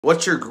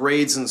What your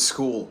grades in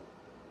school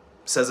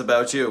says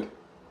about you.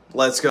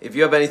 Let's go. If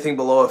you have anything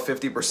below a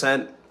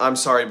 50%, I'm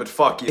sorry, but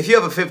fuck you. If you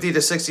have a 50 to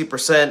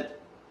 60%,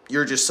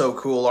 you're just so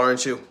cool,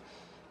 aren't you?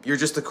 You're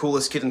just the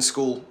coolest kid in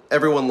school.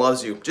 Everyone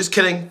loves you. Just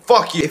kidding.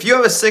 Fuck you. If you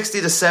have a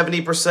 60 to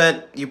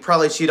 70%, you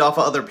probably cheat off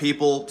of other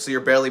people, so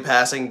you're barely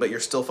passing, but you're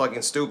still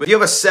fucking stupid. If you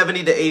have a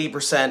 70 to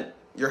 80%,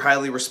 you're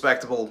highly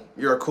respectable.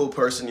 You're a cool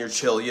person. You're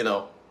chill, you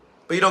know.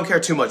 But you don't care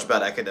too much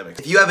about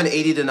academics. If you have an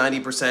 80 to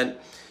 90%,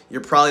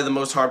 you're probably the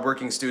most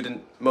hardworking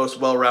student, most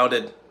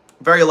well-rounded,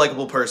 very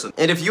likable person.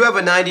 And if you have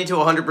a 90 to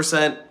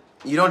 100%,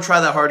 you don't try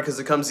that hard because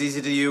it comes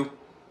easy to you.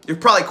 You're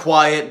probably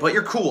quiet, but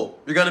you're cool.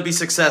 You're gonna be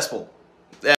successful.